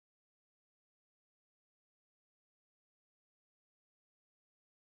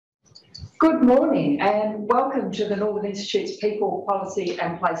Good morning and welcome to the Northern Institute's People, Policy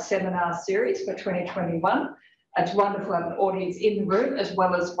and Place Seminar Series for 2021. It's wonderful to have an audience in the room as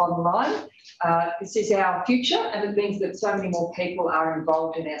well as online. This is our future and it means that so many more people are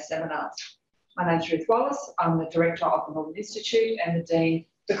involved in our seminars. My name is Ruth Wallace. I'm the Director of the Northern Institute and the Dean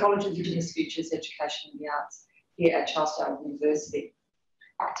for College of Indigenous Futures, Education and the Arts here at Charlestown University.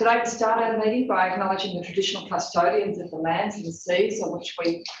 Today we start our meeting by acknowledging the traditional custodians of the lands and the seas on which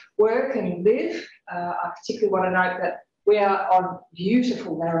we work and live. I particularly want to note that we are on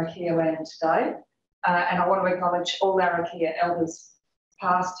beautiful Larrakia land today, and I want to acknowledge all Larrakia elders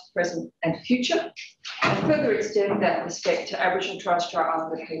past, present and future, and further extend that respect to Aboriginal and Torres Strait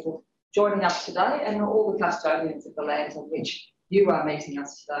Islander people joining us today and all the custodians of the lands on which you are meeting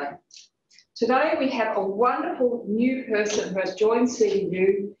us today. Today we have a wonderful new person who has joined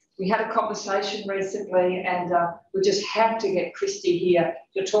CDU. We had a conversation recently and we just have to get Chrystie here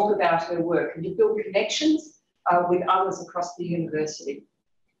to talk about her work and to build connections with others across the university.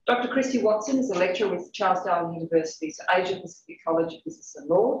 Dr. Chrystie Watson is a lecturer with Charlestown University's Asia Pacific College of Business and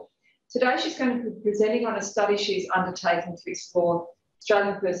Law. Today she's going to be presenting on a study she's undertaken to explore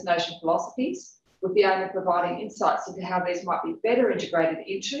Australian First Nation philosophies with the aim of providing insights into how these might be better integrated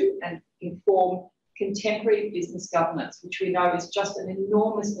into and inform contemporary business governance, which we know is just an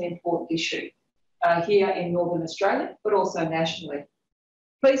enormously important issue here in Northern Australia, but also nationally.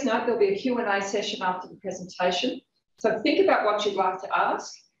 Please note there'll be a Q&A session after the presentation, so think about what you'd like to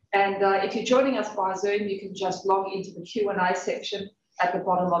ask, and if you're joining us by Zoom, you can just log into the Q&A section at the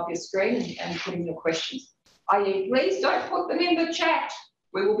bottom of your screen and put in your questions. I.e., please don't put them in the chat.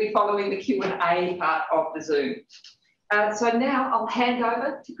 We will be following the Q&A part of the Zoom. So now I'll hand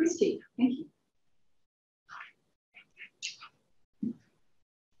over to Chrystie. Thank you.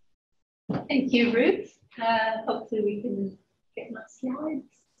 Thank you, Ruth. Hopefully we can get my slides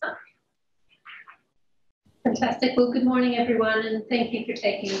up. Fantastic. Well, good morning, everyone, and thank you for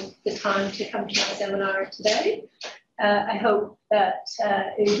taking the time to come to my seminar today. I hope that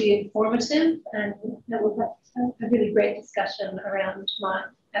it will be informative and that we'll have a really great discussion around my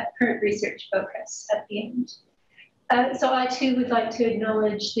current research focus at the end. So I too would like to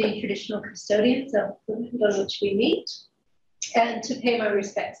acknowledge the traditional custodians of the land on which we meet and to pay my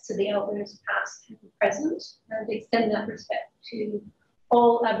respects to the elders past and present and extend that respect to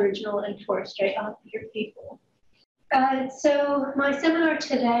all Aboriginal and Torres Strait Islander people. So my seminar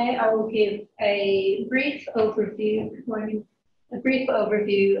today, I will give a brief overview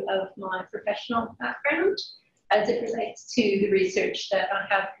of my professional background as it relates to the research that I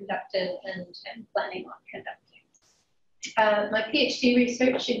have conducted and planning on conducting. My PhD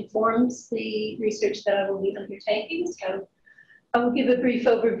research informs the research that I will be undertaking, so I will give a brief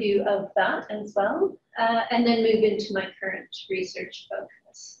overview of that as well, and then move into my current research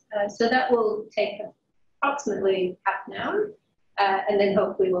focus. So that will take approximately half an hour, and then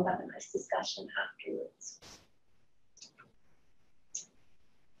hopefully we'll have a nice discussion afterwards.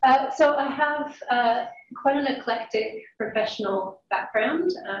 So I have quite an eclectic professional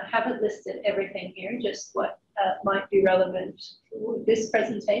background. I haven't listed everything here, just what might be relevant for this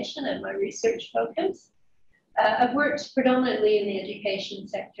presentation and my research focus. I've worked predominantly in the education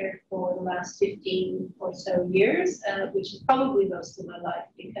sector for the last 15 or so years, which is probably most of my life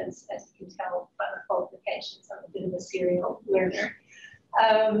because, as you can tell by my qualifications, I'm a bit of a serial learner.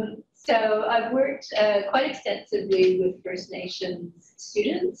 So I've worked quite extensively with First Nations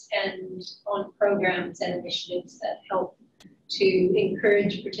students and on programs and initiatives that help to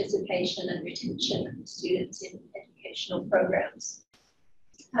encourage participation and retention of students in educational programs.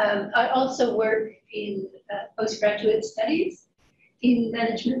 I also work in postgraduate studies in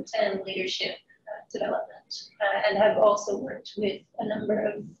management and leadership development, and have also worked with a number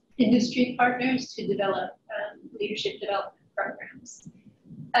of industry partners to develop leadership development programs.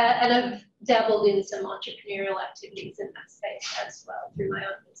 And I've dabbled in some entrepreneurial activities in that space as well through my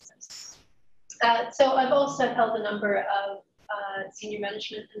own business. So I've also held a number of senior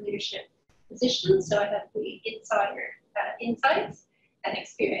management and leadership positions, so I have the insider insights and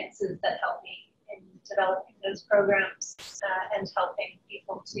experiences that help me in developing those programs and helping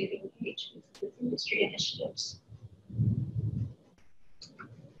people to engage with industry initiatives.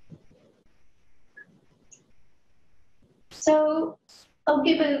 So I'll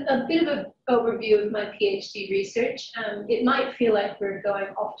give a bit of an overview of my PhD research. It might feel like we're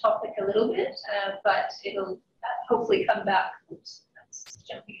going off topic a little bit, but it'll hopefully come back. Oops, that's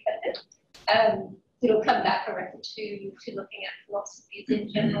jumping ahead. It'll come back around to looking at philosophies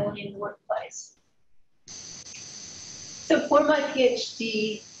in general in the workplace. So for my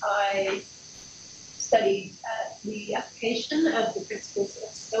PhD, I studied the application of the principles of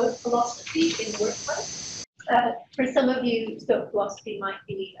Stoic philosophy in the workplace. For some of you, Stoic philosophy might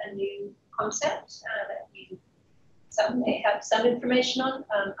be a new concept that some may have some information on,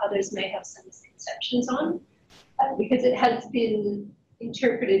 others may have some misconceptions on, because it has been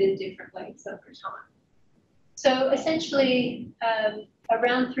interpreted in different ways over time. So essentially,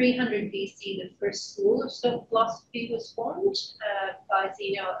 around 300 BC, the first school of Stoic philosophy was formed by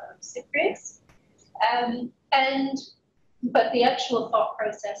Zeno of Cyprus. But the actual thought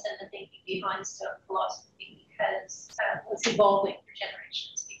process and the thinking behind Stoic philosophy was evolving for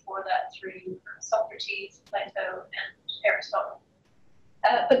generations before that through Socrates, Plato, and Aristotle.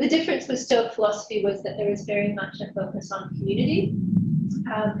 But the difference with Stoic philosophy was that there was very much a focus on community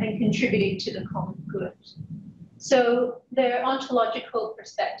and contributing to the common good. So their ontological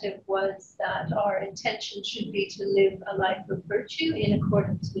perspective was that our intention should be to live a life of virtue in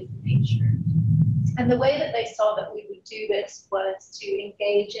accordance with nature. And the way that they saw that we would do this was to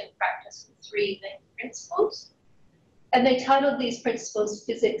engage in practice with three main principles. And they titled these principles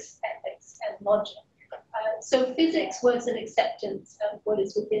physics, ethics, and logic. So physics was an acceptance of what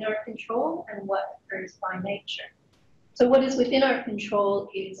is within our control and what occurs by nature. So what is within our control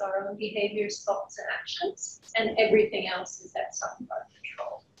is our own behaviors, thoughts, and actions, and everything else is outside of our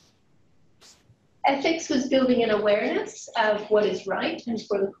control. Ethics was building an awareness of what is right and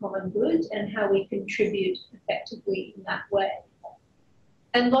for the common good and how we contribute effectively in that way.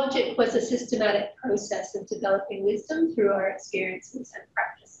 And logic was a systematic process of developing wisdom through our experiences and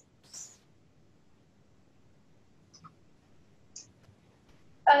practices.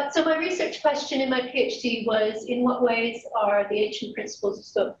 So my research question in my PhD was, in what ways are the ancient principles of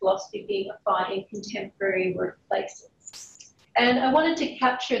Stoic philosophy being applied in contemporary workplaces? And I wanted to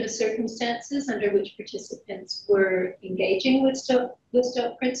capture the circumstances under which participants were engaging with Stoic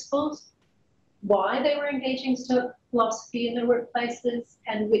principles, why they were engaging Stoic philosophy in their workplaces,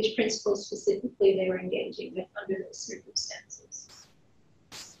 and which principles specifically they were engaging with under those circumstances.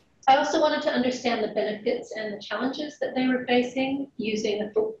 I also wanted to understand the benefits and the challenges that they were facing using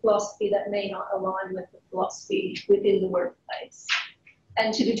a philosophy that may not align with the philosophy within the workplace,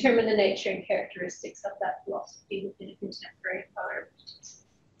 and to determine the nature and characteristics of that philosophy within a contemporary environment.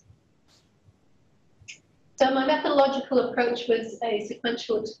 So my methodological approach was a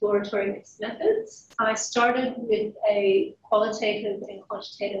sequential exploratory mixed methods. I started with a qualitative and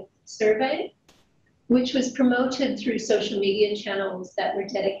quantitative survey, which was promoted through social media channels that were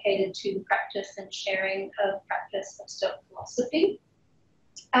dedicated to the practice and sharing of practice of Stoic philosophy.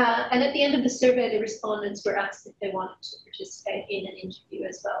 And at the end of the survey, the respondents were asked if they wanted to participate in an interview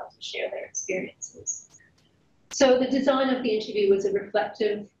as well to share their experiences. So the design of the interview was a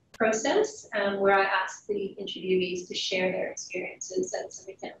reflective process where I asked the interviewees to share their experiences and some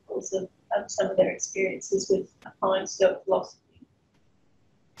examples of some of their experiences with applying Stoic philosophy.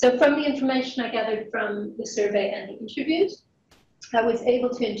 So from the information I gathered from the survey and the interviews, I was able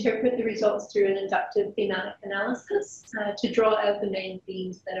to interpret the results through an inductive thematic analysis to draw out the main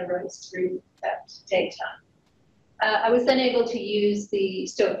themes that arose through that data. I was then able to use the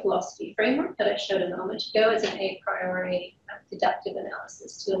Stoic philosophy framework that I showed a moment ago as an a priori deductive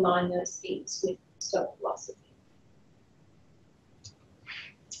analysis to align those themes with Stoic philosophy.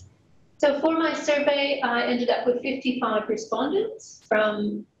 So for my survey, I ended up with 55 respondents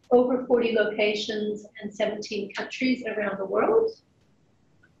from over 40 locations and 17 countries around the world.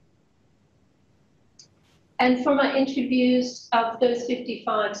 And for my interviews, of those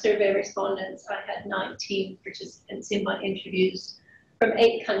 55 survey respondents, I had 19 participants in my interviews from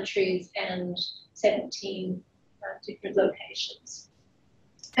 8 countries and 17 different locations.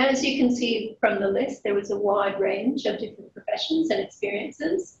 And as you can see from the list, there was a wide range of different professions and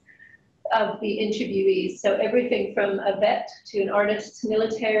experiences of the interviewees. So everything from a vet to an artist,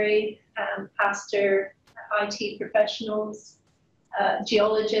 military, pastor, IT professionals,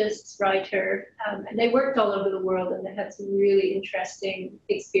 geologists, writer, and they worked all over the world, and they had some really interesting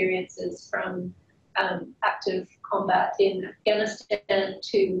experiences from active combat in Afghanistan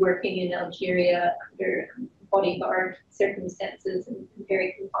to working in Algeria under bodyguard circumstances and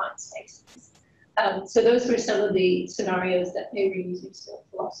very confined spaces. So those were some of the scenarios that they were using Stoic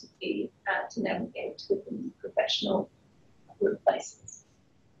philosophy to navigate within professional workplaces.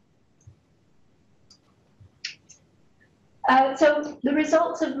 So the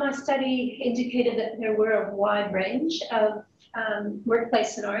results of my study indicated that there were a wide range of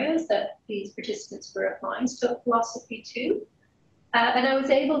workplace scenarios that these participants were applying Stoic philosophy to. And I was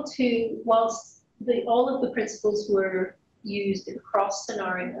able to, whilst all of the principles were used across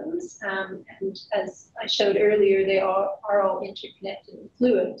scenarios, and as I showed earlier, they are all interconnected and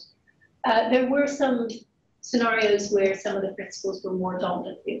fluid. There were some scenarios where some of the principles were more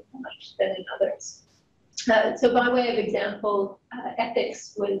dominantly applied than in others. So by way of example,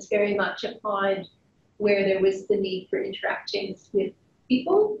 ethics was very much applied where there was the need for interacting with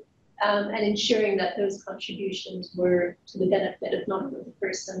people and ensuring that those contributions were to the benefit of not only the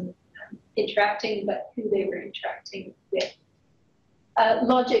person interacting, but who they were interacting with.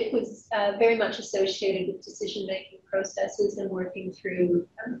 Logic was very much associated with decision-making processes and working through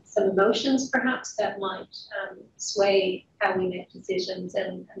some emotions, perhaps, that might sway how we make decisions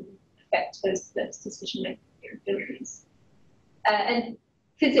and affect those decision-making capabilities. And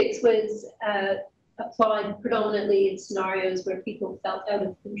physics was applied predominantly in scenarios where people felt out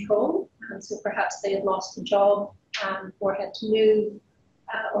of control. So perhaps they had lost a job or had to move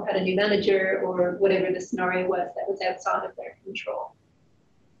or had a new manager or whatever the scenario was that was outside of their control.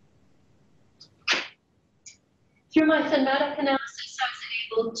 Through my thematic analysis,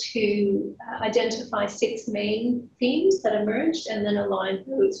 I was able to identify 6 main themes that emerged and then align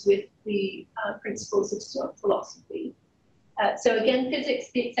those with the principles of Stoic philosophy. So again,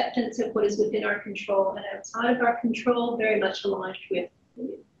 physics, the acceptance of what is within our control and outside of our control, very much aligned with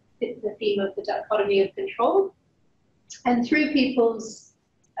the theme of the dichotomy of control. And through people's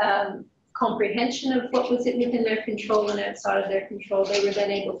comprehension of what was within their control and outside of their control, they were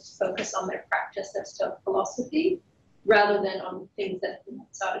then able to focus on their practice of Stoic philosophy rather than on things that were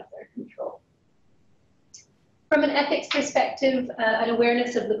outside of their control. From an ethics perspective, an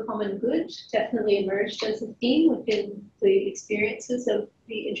awareness of the common good definitely emerged as a theme within the experiences of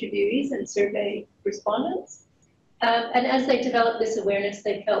the interviewees and survey respondents. And as they developed this awareness,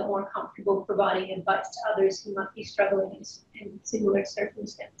 they felt more comfortable providing advice to others who might be struggling in similar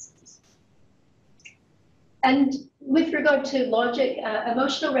circumstances. And with regard to logic,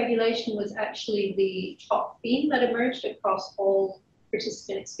 emotional regulation was actually the top theme that emerged across all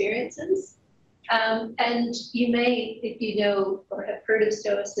participant experiences. And you may, if you know or have heard of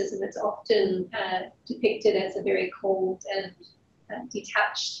Stoicism, it's often depicted as a very cold and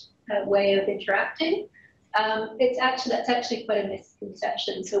detached way of interacting. That's actually quite a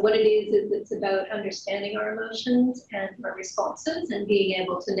misconception. So what it is it's about understanding our emotions and our responses and being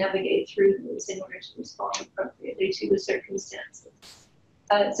able to navigate through those in order to respond appropriately to the circumstances.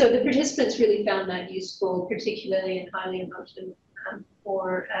 So the participants really found that useful, particularly in highly emotive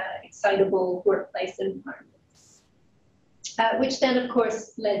or excitable workplace environments, which then, of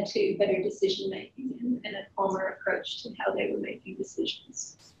course, led to better decision-making and a calmer approach to how they were making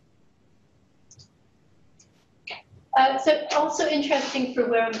decisions. So also interesting for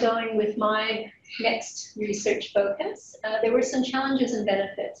where I'm going with my next research focus, there were some challenges and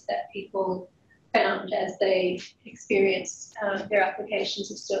benefits that people found as they experienced their applications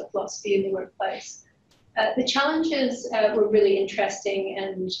of Stoic philosophy in the workplace. The challenges were really interesting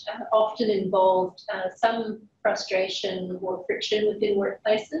and often involved some frustration or friction within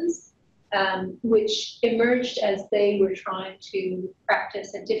workplaces, which emerged as they were trying to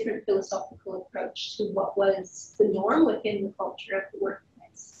practice a different philosophical approach to what was the norm within the culture of the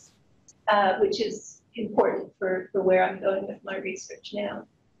workplace, which is important for where I'm going with my research now.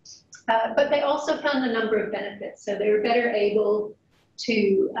 But they also found a number of benefits. So they were better able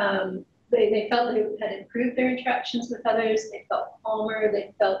to, they felt they had improved their interactions with others, they felt calmer,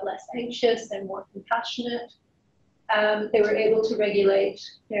 they felt less anxious and more compassionate. They were able to regulate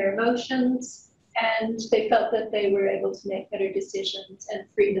their emotions, and they felt that they were able to make better decisions and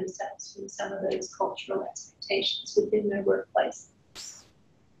free themselves from some of those cultural expectations within their workplace.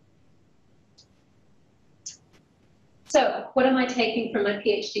 So what am I taking from my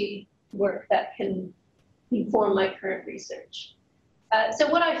PhD work that can inform my current research? So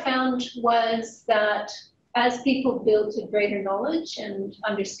what I found was that as people built a greater knowledge and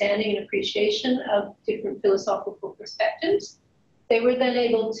understanding and appreciation of different philosophical perspectives, they were then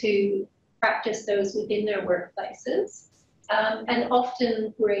able to practice those within their workplaces, and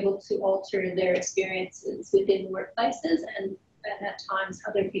often were able to alter their experiences within workplaces and at times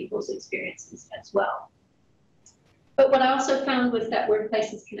other people's experiences as well. But what I also found was that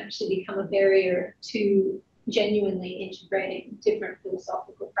workplaces can actually become a barrier to genuinely integrating different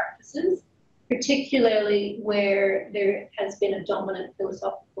philosophical practices, particularly where there has been a dominant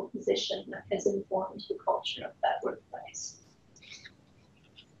philosophical position that has informed the culture of that workplace.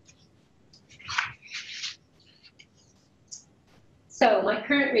 So my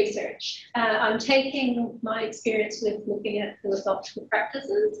current research, I'm taking my experience with looking at philosophical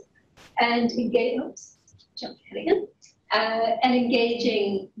practices and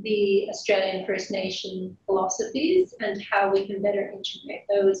engaging the Australian First Nation philosophies and how we can better integrate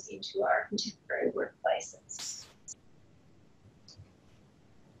those into our contemporary workplaces.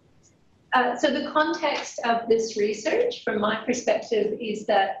 So the context of this research, from my perspective, is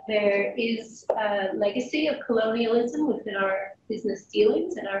that there is a legacy of colonialism within our business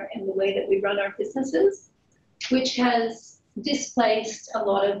dealings and the way that we run our businesses, which has displaced a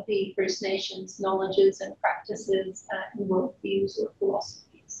lot of the First Nations knowledges and practices and worldviews or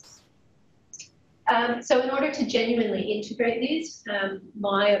philosophies. So in order to genuinely integrate these,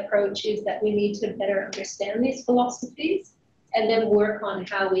 my approach is that we need to better understand these philosophies and then work on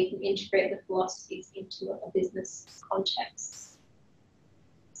how we can integrate the philosophies into a business context.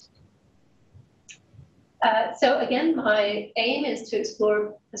 So again, my aim is to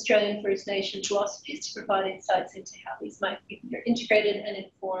explore Australian First Nation philosophies to provide insights into how these might be integrated and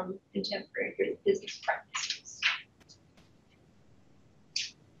inform contemporary business practices.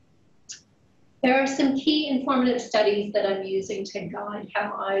 There are some key informative studies that I'm using to guide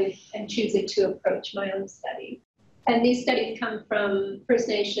how I am choosing to approach my own study. And these studies come from First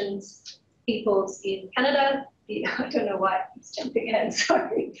Nations peoples in Canada. I don't know why I'm jumping ahead,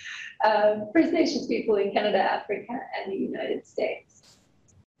 sorry. First Nations people in Canada, Africa, and the United States.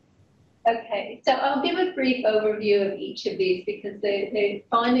 Okay, so I'll give a brief overview of each of these because the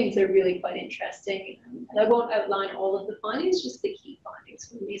findings are really quite interesting. And I won't outline all of the findings, just the key findings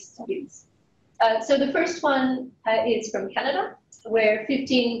from these studies. So the first one is from Canada, where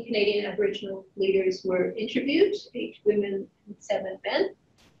 15 Canadian Aboriginal leaders were interviewed, 8 women and 7 men.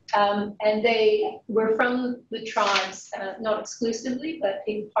 And they were from the tribes, not exclusively, but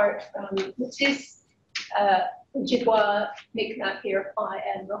in part from Métis, Ojibwa, Mi'kmaq, Iroquois,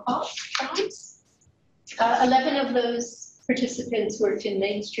 and Mohawk tribes. 11 of those participants worked in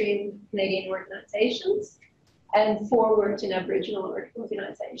mainstream Canadian organizations, and 4 worked in Aboriginal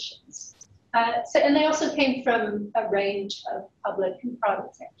organizations. And they also came from a range of public and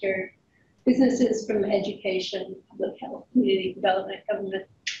private sector businesses, from education, public health, community development, government,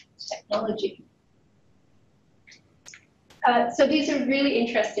 technology. So these are really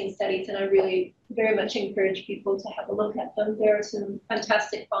interesting studies, and I really very much encourage people to have a look at them. There are some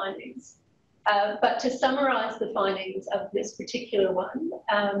fantastic findings. But to summarize the findings of this particular one,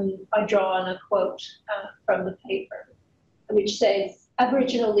 I draw on a quote from the paper, which says,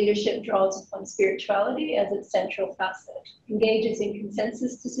 Aboriginal leadership draws upon spirituality as its central facet, engages in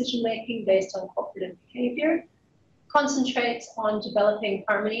consensus decision-making based on cooperative behaviour, concentrates on developing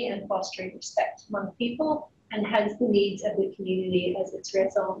harmony and fostering respect among people, and has the needs of the community as its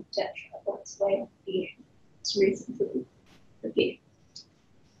raison d'etre, or its way of being, its reason for being.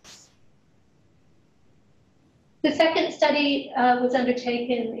 The second study was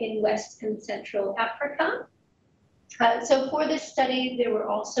undertaken in West and Central Africa. So for this study, there were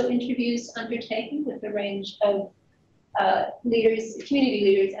also interviews undertaken with a range of leaders, community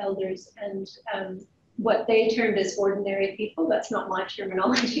leaders, elders, and what they termed as ordinary people. That's not my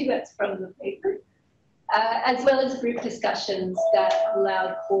terminology, that's from the paper. As well as group discussions that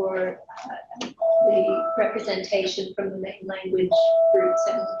allowed for the representation from the main language groups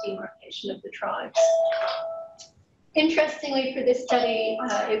and the demarcation of the tribes. Interestingly, for this study,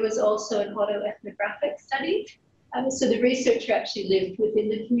 it was also an autoethnographic study. So the researcher actually lived within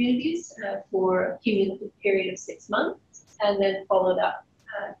the communities for a cumulative period of 6 months, and then followed up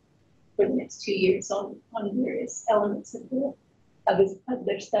for the next 2 years on various elements of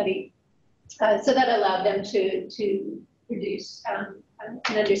their study. So that allowed them to produce an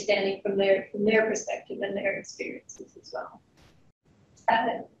understanding from their perspective and their experiences as well.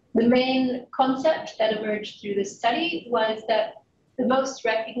 The main concept that emerged through this study was that the most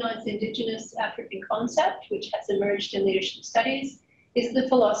recognized Indigenous African concept, which has emerged in leadership studies, is the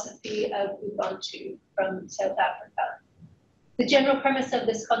philosophy of Ubuntu from South Africa. The general premise of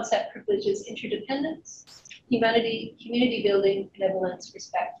this concept privileges interdependence, humanity, community building, benevolence,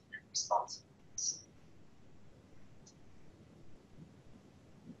 respect, and responsiveness.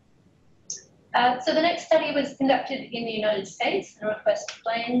 So the next study was conducted in the United States, Northwest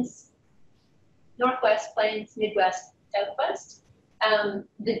Plains, Midwest, Southwest.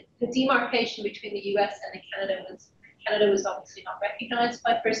 The demarcation between the US and Canada was obviously not recognized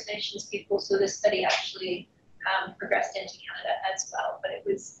by First Nations people, so this study actually progressed into Canada as well, but it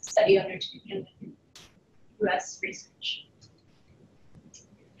was a study undertaken in US research.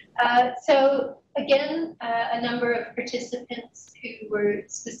 So again, a number of participants who were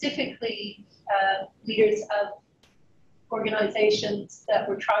specifically leaders of organizations that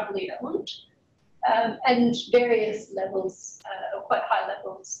were tribally owned, and various levels, quite high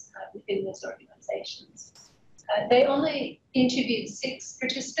levels within those organizations. They only interviewed 6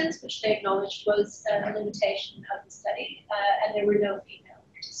 participants, which they acknowledged was a limitation of the study, and there were no female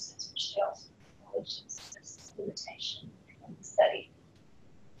participants, which they also acknowledged as a limitation of the study.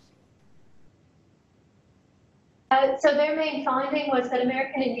 So their main finding was that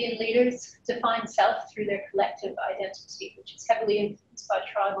American Indian leaders define self through their collective identity, which is heavily influenced by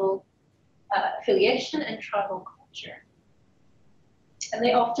tribal affiliation and tribal culture. And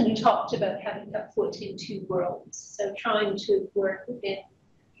they often talked about having a foot in two worlds, so trying to work within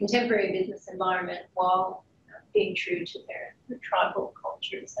contemporary business environment while being true to their tribal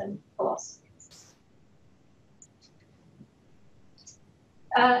cultures and philosophies.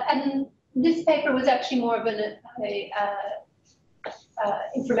 And this paper was actually more of an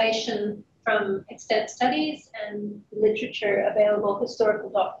information from extant studies and literature available, historical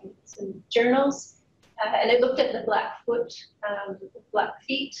documents and journals. And it looked at the Blackfoot,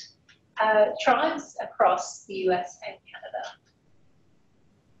 Blackfeet tribes across the US and Canada.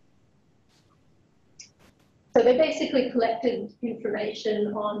 So they basically collected information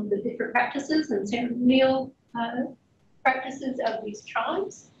on the different practices and ceremonial practices of these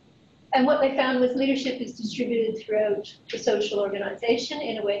tribes. And what they found was leadership is distributed throughout the social organization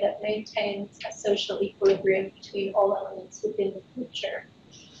in a way that maintains a social equilibrium between all elements within the culture.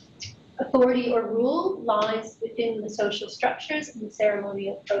 Authority or rule lies within the social structures and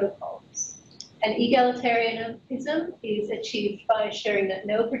ceremonial protocols. And egalitarianism is achieved by ensuring that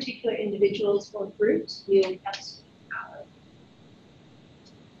no particular individuals or groups wield absolute power.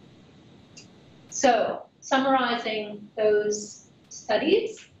 So, summarizing those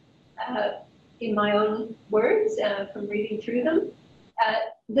studies, in my own words, from reading through them,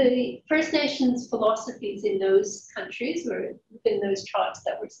 the First Nations philosophies in those countries, or within those tribes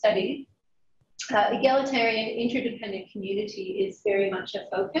that were studied, egalitarian interdependent community is very much a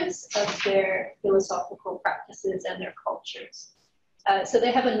focus of their philosophical practices and their cultures. So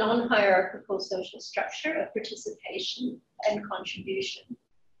they have a non-hierarchical social structure of participation and contribution.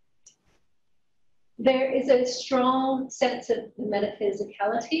 There is a strong sense of the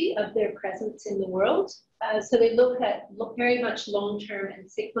metaphysicality of their presence in the world. So they look very much long-term and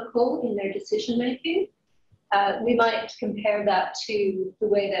cyclical in their decision-making. We might compare that to the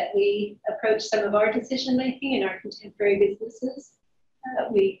way that we approach some of our decision-making in our contemporary businesses.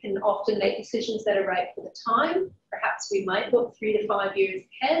 We can often make decisions that are right for the time. Perhaps we might look 3 to 5 years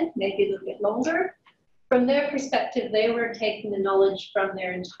ahead, maybe a little bit longer. From their perspective, they were taking the knowledge from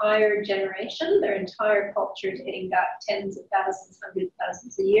their entire generation, their entire culture dating back tens of thousands, hundreds of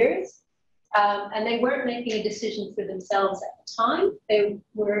thousands of years. And they weren't making a decision for themselves at the time. They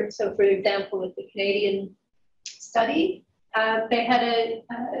were, so for example, with the Canadian study, they had a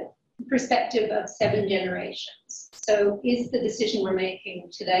perspective of 7 generations. So is the decision we're making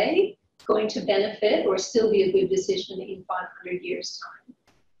today going to benefit or still be a good decision in 500 years' time?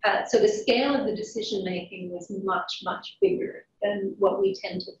 So the scale of the decision-making was much, much bigger than what we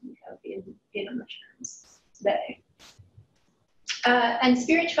tend to think of in our terms today. And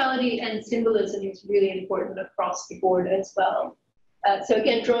spirituality and symbolism is really important across the board as well. So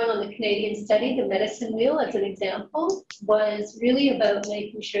again, drawing on the Canadian study, the medicine wheel as an example, was really about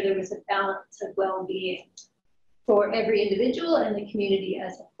making sure there was a balance of well-being for every individual and the community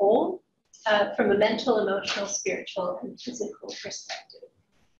as a whole, from a mental, emotional, spiritual, and physical perspective.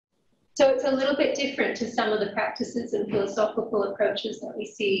 So it's a little bit different to some of the practices and philosophical approaches that we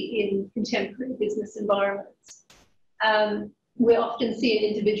see in contemporary business environments. We often see an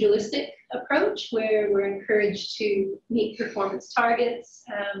individualistic approach where we're encouraged to meet performance targets,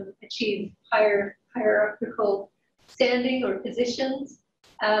 achieve higher hierarchical standing or positions,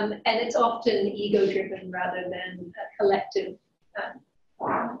 and it's often ego-driven rather than a collective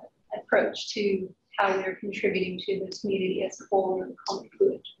approach to how we're contributing to the community as a whole and common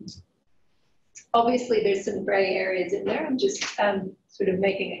good. Obviously, there's some gray areas in there. I'm just sort of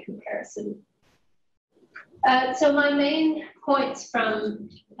making a comparison. So my main points from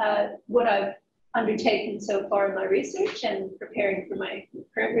what I've undertaken so far in my research and preparing for my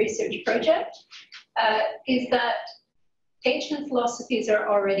current research project is that ancient philosophies are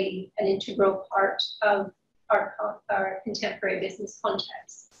already an integral part of our contemporary business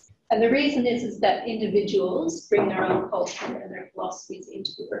context. And the reason is that individuals bring their own culture and their philosophies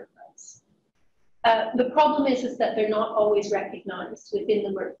into the workplace. The problem is that they're not always recognized within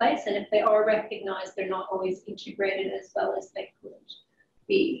the workplace, and if they are recognized, they're not always integrated as well as they could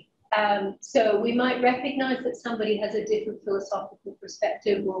be. So we might recognize that somebody has a different philosophical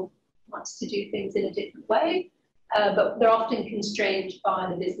perspective or wants to do things in a different way, but they're often constrained by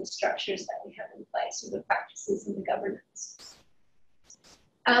the business structures that we have in place or the practices and the governance.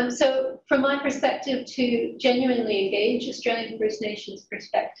 So from my perspective, to genuinely engage Australian First Nations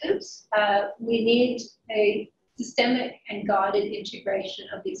perspectives, we need a systemic and guided integration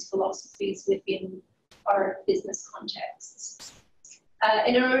of these philosophies within our business contexts.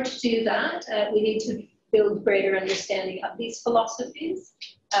 And in order to do that, we need to build greater understanding of these philosophies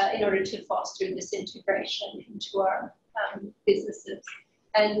in order to foster this integration into our businesses.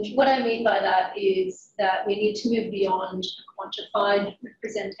 And what I mean by that is that we need to move beyond quantified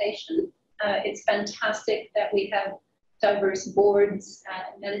representation. It's fantastic that we have diverse boards,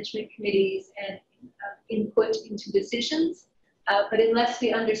 management committees, and input into decisions. But unless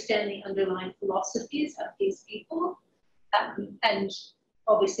we understand the underlying philosophies of these people, and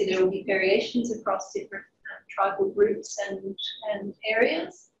obviously there will be variations across different tribal groups and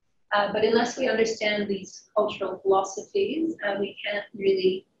areas, but unless we understand these cultural philosophies, we can't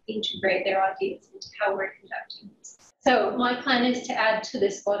really integrate their ideas into how we're conducting this. So my plan is to add to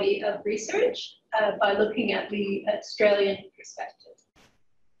this body of research by looking at the Australian perspective.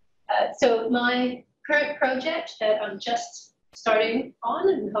 So my current project that I'm just starting on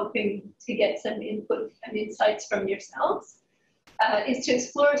and hoping to get some input and insights from yourselves is to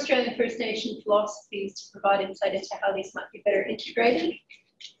explore Australian First Nation philosophies to provide insight into how these might be better integrated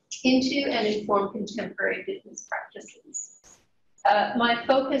into and inform contemporary business practices. My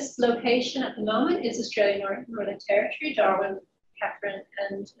focus location at the moment is Australian Northern Territory, Darwin, Katherine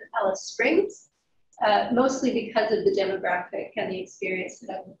and Alice Springs, mostly because of the demographic and the experience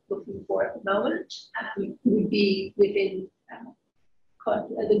that I'm looking for at the moment would be within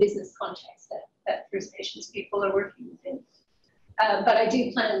the business context that First Nations people are working within. But I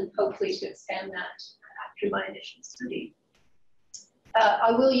do plan, hopefully, to expand that after my initial study.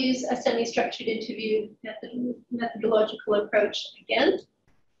 I will use a semi-structured interview methodological approach again.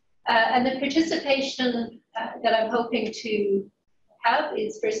 And the participation that I'm hoping to have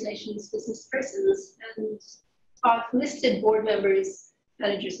is First Nations business persons, and I've listed board members,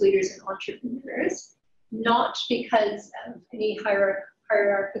 managers, leaders, and entrepreneurs, not because of any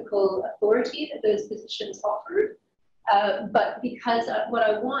hierarchical authority that those positions offer, but because what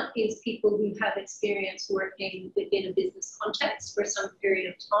I want is people who have experience working within a business context for some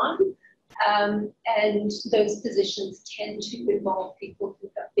period of time. And those positions tend to involve people who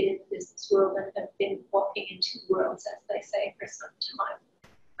have been in the business world and have been walking into worlds, as they say, for some time,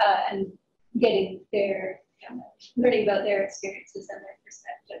 and getting their, learning about their experiences and their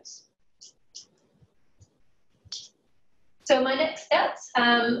perspectives. So my next steps,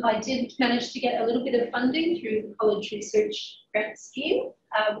 I did manage to get a little bit of funding through the College Research Grant Scheme,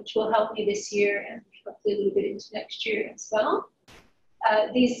 which will help me this year and hopefully a little bit into next year as well.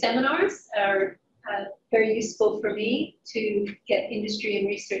 These seminars are very useful for me to get industry and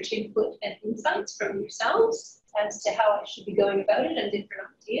research input and insights from yourselves as to how I should be going about it and different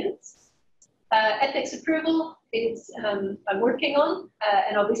ideas. Ethics approval is I'm working on,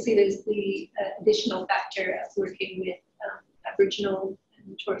 and obviously there's the additional factor of working with Aboriginal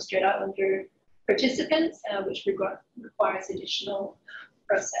and Torres Strait Islander participants, which requires additional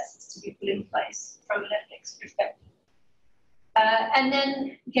processes to be put in place from an ethics perspective. And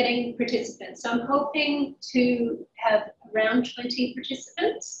then getting participants. So I'm hoping to have around 20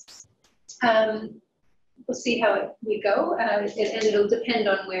 participants. We'll see how we go, and it'll depend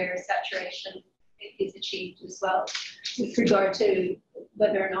on where saturation is achieved as well, with regard to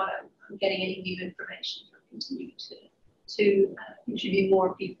whether or not I'm getting any new information or continue to interview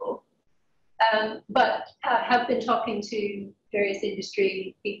more people. But I have been talking to various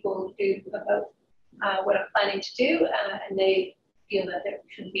industry people about what I'm planning to do, and they feel that there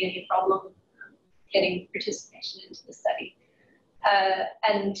shouldn't be any problem getting participation into the study.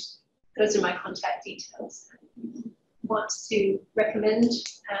 And those are my contact details. Wants to recommend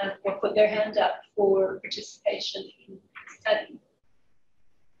or put their hand up for participation in the study.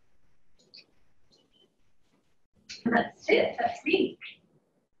 And that's it, that's me.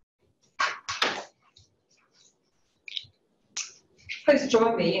 Please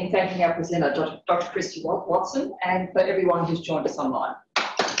join me in thanking our presenter, Dr. Chrystie Watson, and for everyone who's joined us online.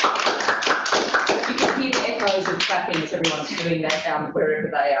 You can hear the echoes of clapping as everyone's doing that wherever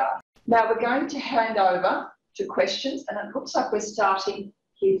they are. Now we're going to hand over to questions, and it looks like we're starting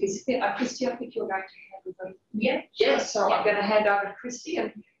here physically. Chrystie, I think you're going to handle them. Yeah. Yes, so I'm going to hand over to Chrystie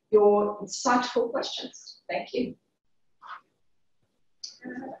and your insightful questions. Thank you.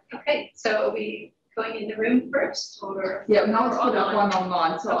 Okay, so are we going in the room first, or? Yeah, no one's put up one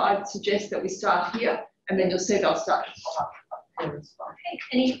online, so I'd suggest that we start here, and then you'll see they'll start to pop up here as well. Okay,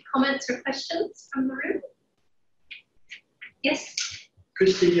 any comments or questions from the room? Yes?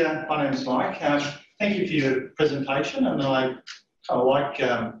 Chrystie, my name's Mike. Thank you for your presentation, and I like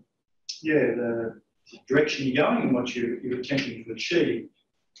the direction you're going and what you're attempting to achieve.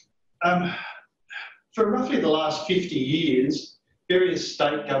 For roughly the last 50 years, various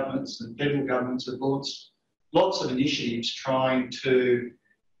state governments and federal governments have launched lots of initiatives trying to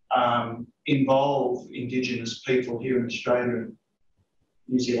involve Indigenous people here in Australia,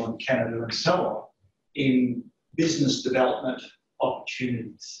 New Zealand, Canada and so on in business development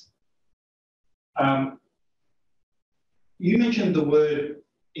opportunities. You mentioned the word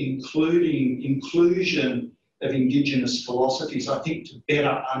inclusion of Indigenous philosophies, I think, to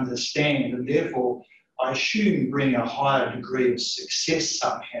better understand and therefore I assume bring a higher degree of success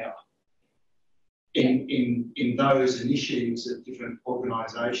somehow in those initiatives that different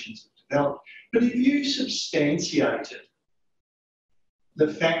organisations have developed. But if you substantiated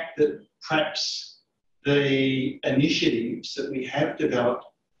the fact that perhaps the initiatives that we have developed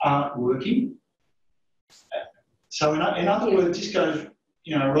aren't working, so in other words, this goes,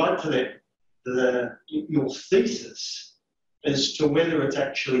 you know, right to that, your thesis as to whether it's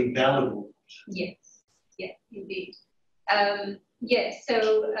actually valuable. Yes, yeah, indeed.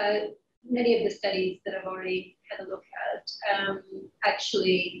 So many of the studies that I've already had a look at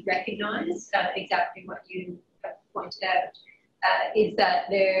actually recognise exactly what you have pointed out, is that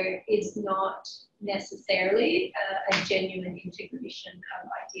there is not necessarily a genuine integration of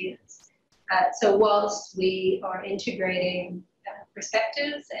ideas. So whilst we are integrating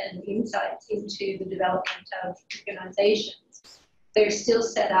perspectives and insights into the development of organisations, they're still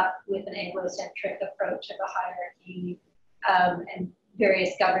set up with an Anglo-centric approach of a hierarchy and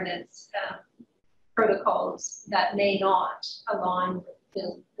various governance protocols that may not align with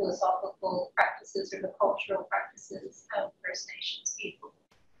the philosophical practices or the cultural practices of First Nations people.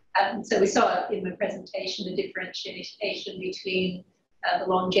 So we saw in my presentation the differentiation between the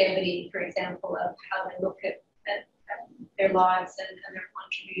longevity, for example, of how they look at their lives and their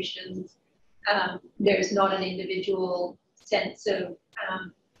contributions. There's not an individual sense of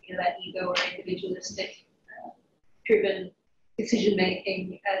that ego or individualistic driven decision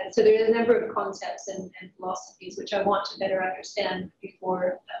making. So there are a number of concepts and philosophies which I want to better understand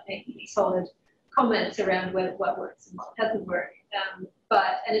before making any solid comments around what works and what doesn't work.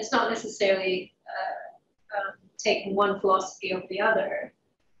 And it's not necessarily taking one philosophy over the other.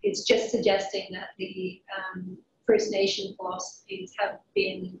 It's just suggesting that the First Nation philosophies have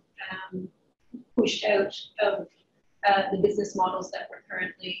been pushed out of the business models that we're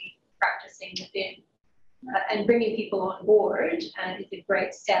currently practicing within. And bringing people on board is a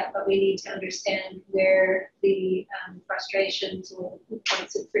great step, but we need to understand where the frustrations or the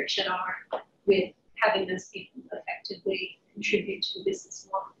points of friction are with having those people effectively contribute to the business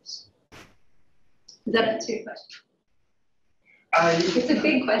models. Does that answer your question? It's a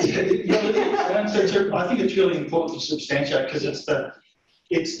big question. I think it's really important to substantiate because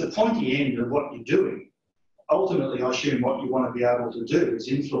it's the pointy end of what you're doing. Ultimately, I assume what you want to be able to do is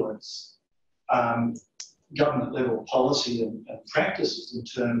influence government level policy and practices in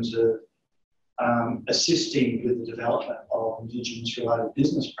terms of assisting with the development of Indigenous related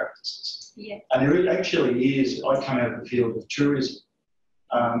business practices. Yeah. And there actually is, I come out of the field of tourism,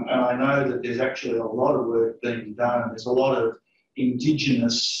 and I know that there's actually a lot of work being done. There's a lot of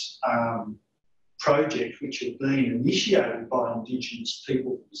Indigenous projects which have been initiated by Indigenous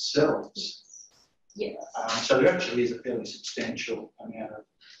people themselves. Yes. So there actually is a fairly substantial amount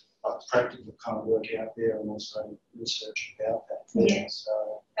of practical kind of work out there and also research about that. Yeah.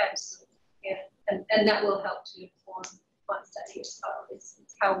 So, absolutely. Yeah. And that will help to inform one study as well, is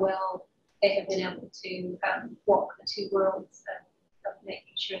how well they have been able to walk the two worlds of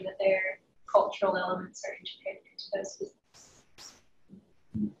making sure that their cultural elements are integrated into those businesses.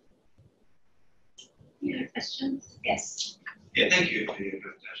 Any other questions? Yes. Yeah, thank you for your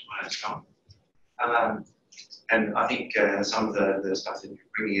presentation. My name's Tom. And I think some of the stuff that you're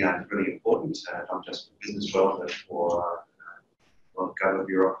bringing out is really important, not just for business world, but for a lot of government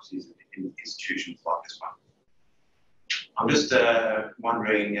bureaucracies and institutions like this one. I'm just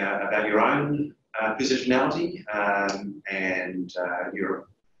wondering about your own positionality and your,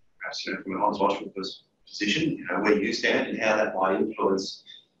 perhaps from an ontological position, where you stand and how that might influence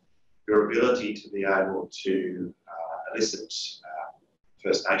your ability to be able to elicit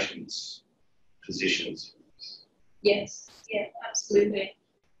First Nations positions. Yes, yeah, absolutely.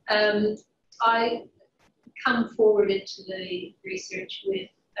 I come forward into the research with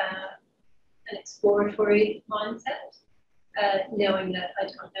an exploratory mindset, knowing that I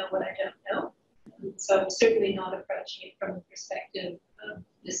don't know what I don't know. So I'm certainly not approaching it from the perspective of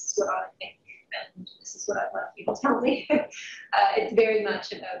this is what I think and this is what I'd like you to tell me. It's very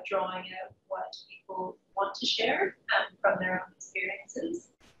much about drawing out what people want to share from their own experiences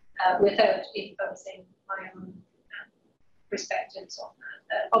without imposing my own perspectives on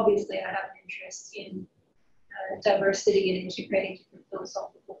that. Obviously, I have an interest in diversity and integrating different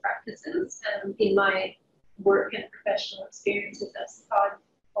philosophical practices. In my work and professional experiences, I've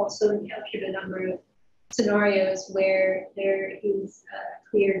also encountered a number of scenarios where there is a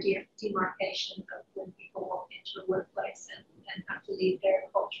clear demarcation of when people walk into a workplace and have to leave their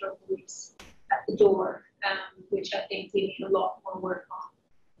cultural beliefs at the door, which I think we need a lot more work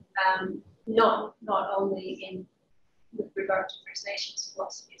on. Not only with regard to First Nations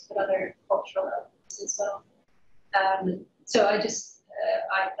philosophies, but other cultural elements as well. So I just,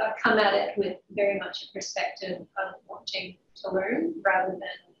 I come at it with very much a perspective of wanting to learn rather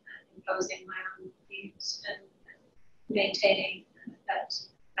than imposing my own views and maintaining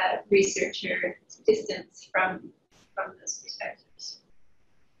that researcher distance from those perspectives.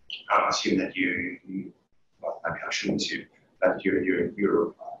 I assume that well, maybe I shouldn't assume, that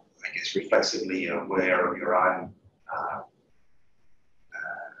you're I guess, reflexively aware of your own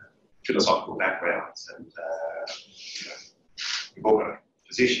philosophical backgrounds and you've all got a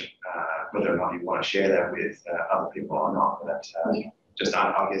position, whether or not you want to share that with other people or not. But just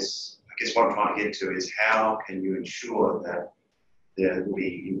I guess what I'm trying to get to is how can you ensure that there will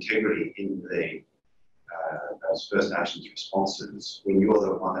be integrity in the those First Nations responses when you're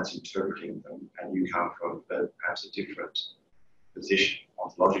the one that's interpreting them and you come from perhaps a different position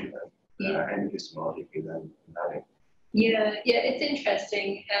ontologically and epistemologically than they. Yeah, it's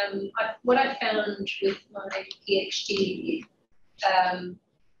interesting. What I found with my PhD,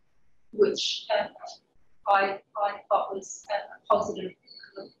 which I thought was a positive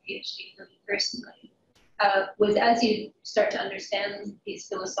PhD for me personally, was as you start to understand these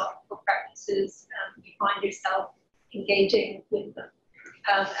philosophical practices, you find yourself engaging with them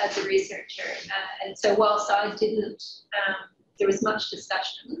as a researcher. And so whilst I didn't, there was much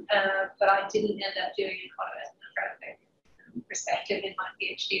discussion, but I didn't end up doing a lot of ethnographic perspective in my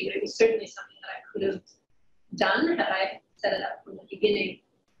PhD, but it was certainly something that I could have done had I set it up from the beginning.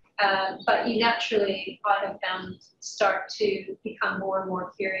 But you naturally, I have found, start to become more and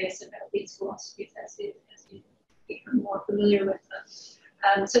more curious about these philosophies as you become more familiar with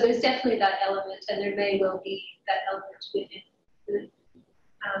them. So there's definitely that element, and there may well be that element within the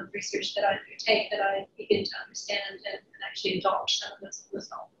research that I undertake that I begin to understand and actually adopt some of those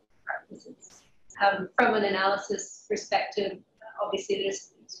philosophical practices. From an analysis perspective, obviously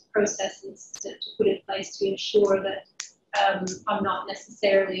there's processes to put in place to ensure that I'm not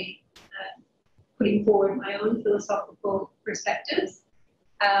necessarily putting forward my own philosophical perspectives.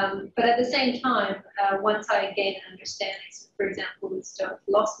 But at the same time, once I gain an understanding, so for example, with Stoic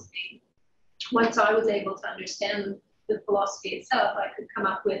philosophy, once I was able to understand the philosophy itself, I could come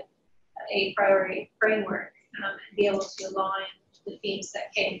up with a priori framework and be able to align the themes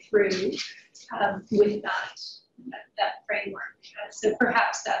that came through with that framework. So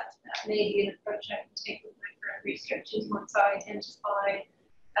perhaps that may be an approach I can take with my current research, is once I identify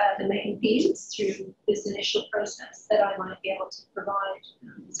the main themes through this initial process, that I might be able to provide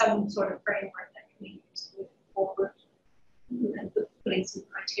some sort of framework that can be used moving forward and putting some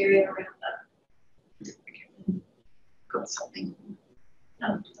criteria around that. Got something.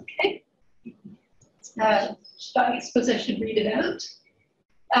 Okay. I suppose I should read it out.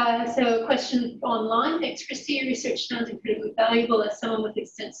 So a question online. Thanks, Chrystie. Your research sounds incredibly valuable as someone with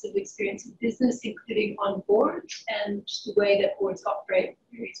extensive experience in business, including on boards, and the way that boards operate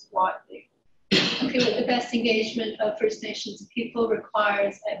varies widely. Okay, the best engagement of First Nations people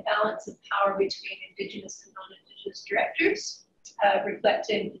requires a balance of power between Indigenous and non-Indigenous directors,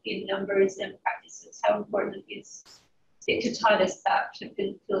 reflected in numbers and practices. How important is it to tie this back to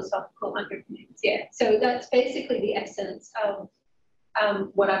philosophical underpinnings? Yeah, so that's basically the essence of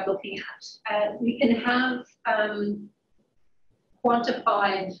what I'm looking at. We can have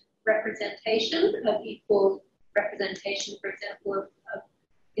quantified representation of equal representation, for example, of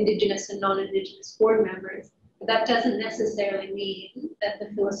Indigenous and non-Indigenous board members, but that doesn't necessarily mean that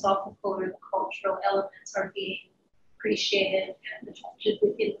the philosophical or the cultural elements are being appreciated and adopted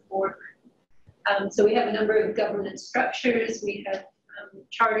within the boardroom. So we have a number of governance structures, we have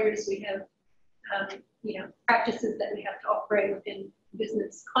charters, we have practices that we have to operate within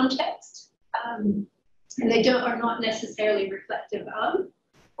business context, and they are not necessarily reflective of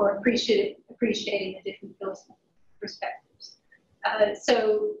or appreciating the different philosophical perspectives.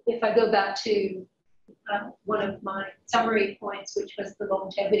 So if I go back to one of my summary points, which was the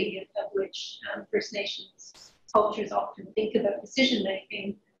longevity of which First Nations cultures often think about decision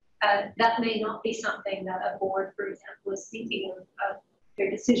making, that may not be something that a board, for example, is thinking of their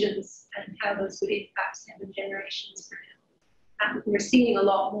decisions and how those would impact 7 generations from now. We're seeing a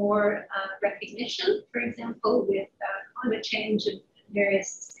lot more recognition, for example, with climate change and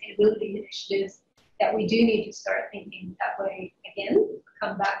various sustainability initiatives, that we do need to start thinking that way again,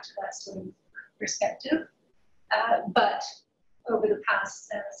 come back to that sort of perspective. But over the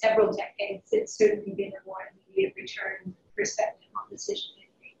past several decades, it's certainly been a more immediate return perspective on decision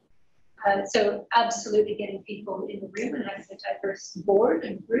making. So absolutely getting people in the room and having a diverse board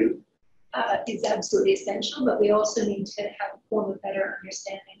and group is absolutely essential, but we also need to form a better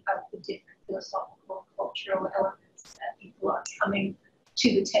understanding of the different philosophical, cultural elements that people are coming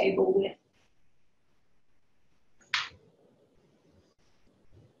to the table with.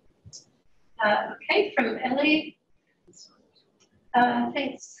 Okay, from Ellie.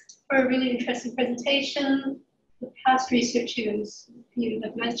 Thanks for a really interesting presentation. The past research you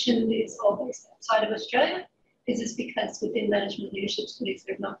have mentioned is all based outside of Australia. Is this because within management leadership studies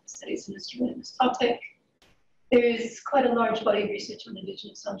there are not studies in Australia on this topic? There is quite a large body of research on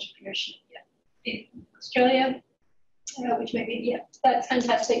Indigenous entrepreneurship in Australia, which maybe, yeah, that's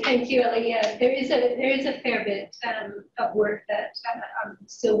fantastic. Thank you, Ellie. Yeah, there is a fair bit of work that I'm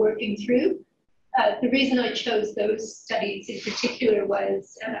still working through. The reason I chose those studies in particular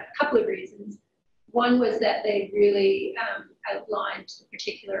was a couple of reasons. One was that they really outlined the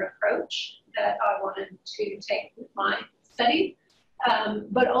particular approach that I wanted to take with my study,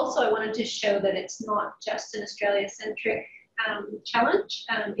 but also I wanted to show that it's not just an Australia-centric challenge.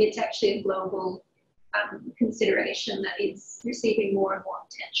 It's actually a global consideration that is receiving more and more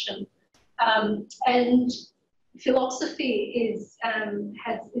attention. And philosophy is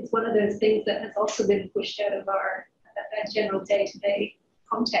one of those things that has also been pushed out of our general day-to-day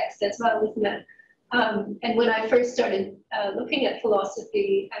context as well, isn't it? And when I first started looking at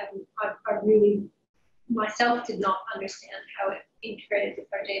philosophy, I really myself did not understand how it integrated with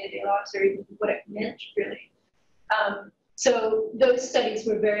our day-to-day lives or even what it meant, really. So those studies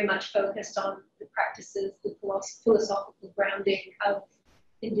were very much focused on the practices, the philosophical grounding of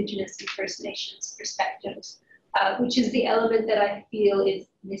Indigenous and First Nations perspectives, which is the element that I feel is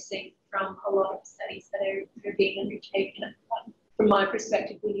missing from a lot of studies that are being undertaken. From my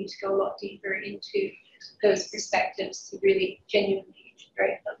perspective, we need to go a lot deeper into those perspectives to really genuinely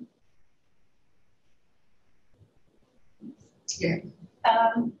integrate them. Yeah.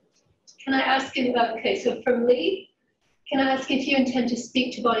 Can I ask you, okay, so from Lee, can I ask if you intend to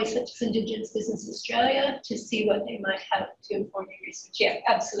speak to bodies such as Indigenous Business Australia to see what they might have to inform your research? Yeah,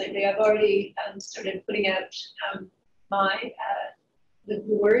 absolutely. I've already started putting out the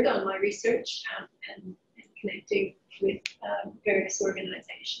word on my research and connecting with various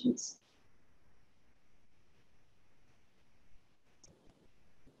organizations.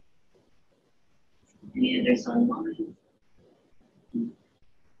 Any others online?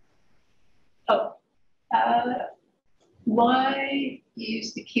 Oh, why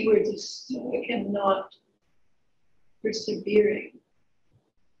use the keywords of stoic and not persevering?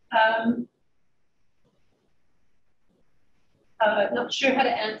 Not sure how to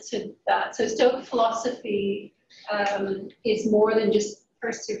answer that. So Stoic philosophy is more than just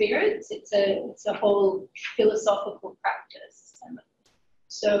perseverance. It's a whole philosophical practice.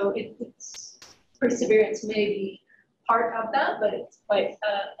 So it's perseverance may be part of that, but it's quite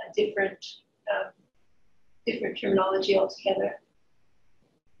a different terminology altogether.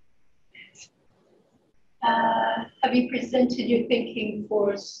 Have you presented your thinking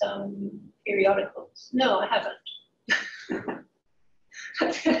for some periodicals? No, I haven't.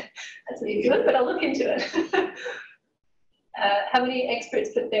 That's an easy one, but I'll look into it. How many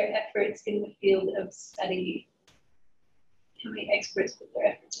experts put their efforts in the field of study? How many experts put their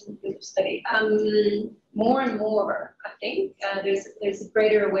efforts in the field of study? More and more, I think. There's a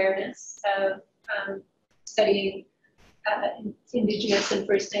greater awareness of studying Indigenous and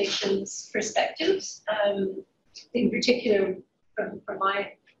First Nations perspectives, in particular from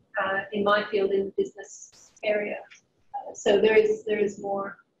my in my field in the business area. So there is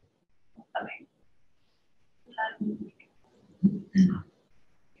more coming. Is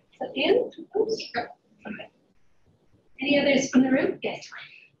that the end? Okay. Any others from the room? Yes.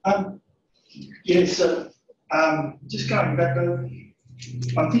 Yeah, so just going back, I'm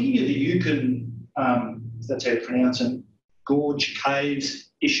thinking of the Yukon, that's how you pronounce it, Gorge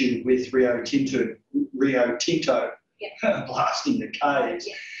Caves issue with Rio Tinto Yeah. blasting the caves.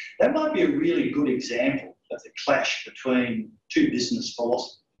 Yeah. That might be a really good example of the clash between two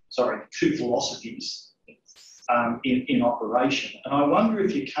philosophies in operation. And I wonder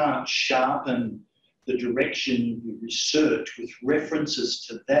if you can't sharpen the direction you research with references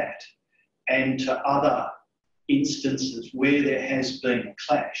to that and to other instances where there has been a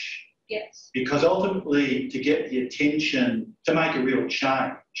clash. Yes. Because ultimately, to get the attention, to make a real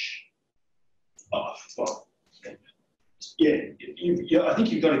change, I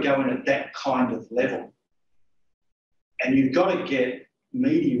think you've got to go in at that kind of level. And you've got to get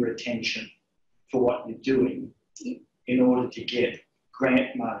media attention for what you're doing in order to get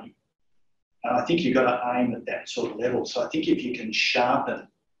grant money. And I think you've got to aim at that sort of level. So I think if you can sharpen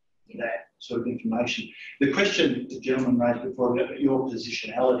that sort of information. The question the gentleman raised before about your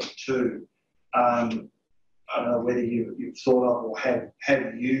positionality too, I don't know whether you've thought of or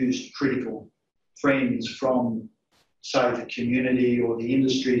have used critical friends from, say, the community or the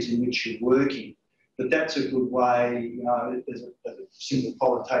industries in which you're working, but that's a good way, you know, there's a simple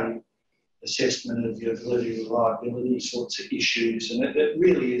qualitative assessment of your ability, reliability sorts of issues, and it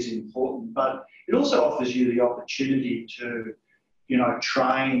really is important. But it also offers you the opportunity to, you know,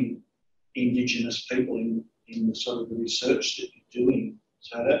 train Indigenous people in the sort of the research that you're doing.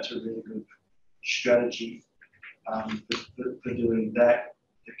 So that's a really good strategy for doing that.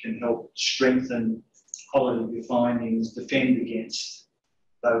 That can help strengthen quality of your findings, defend against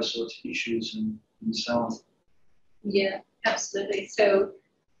those sorts of issues, and so on. Yeah, absolutely. So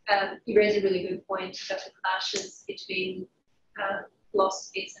you raise a really good point about the clashes between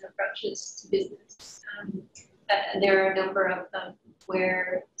philosophies and approaches to business. And there are a number of them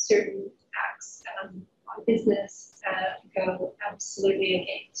where certain acts on business go absolutely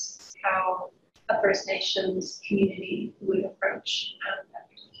against how a First Nations community would approach that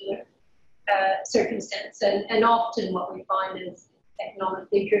particular circumstance. And often what we find is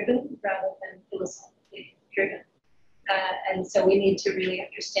economically driven rather than philosophically driven. And so we need to really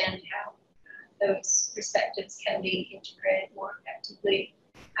understand how those perspectives can be integrated more effectively,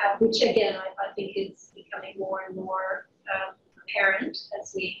 which again I think is becoming more and more apparent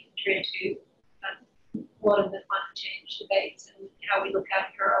as we enter into a lot of the climate change debates and how we look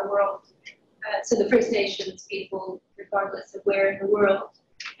after our world. So the First Nations people, regardless of where in the world,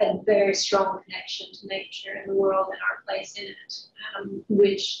 had a very strong connection to nature and the world and our place in it,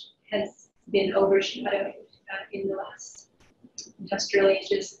 which has been overshadowed in the last industrial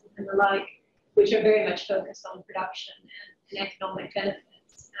ages and the like, which are very much focused on production and economic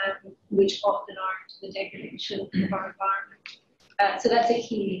benefits, which often are to the degradation of our environment. So that's a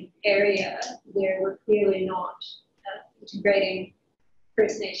key area where we're clearly not integrating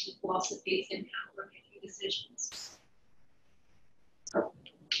First Nation philosophies in how we're making decisions.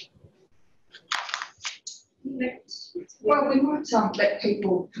 Well, we might let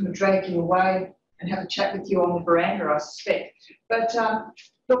people kind of drag you away and have a chat with you on the veranda, I suspect. But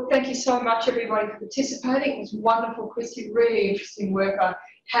look, thank you so much, everybody, for participating. It was wonderful, Chrystie, really interesting work. I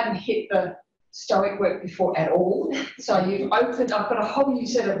hadn't hit the Stoic work before at all. So you've opened, I've got a whole new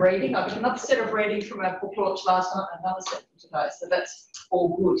set of reading. I've got another set of reading from our book launch last night and another set from today. So that's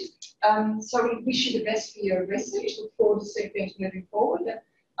all good. So we wish you the best for your research. Look forward to seeing things moving forward.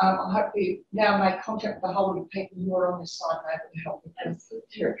 I hope you now make contact with a whole lot of people who are on this side and able to help with the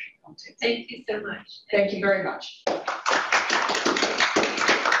territory context. Thank you so much. Thank you very much.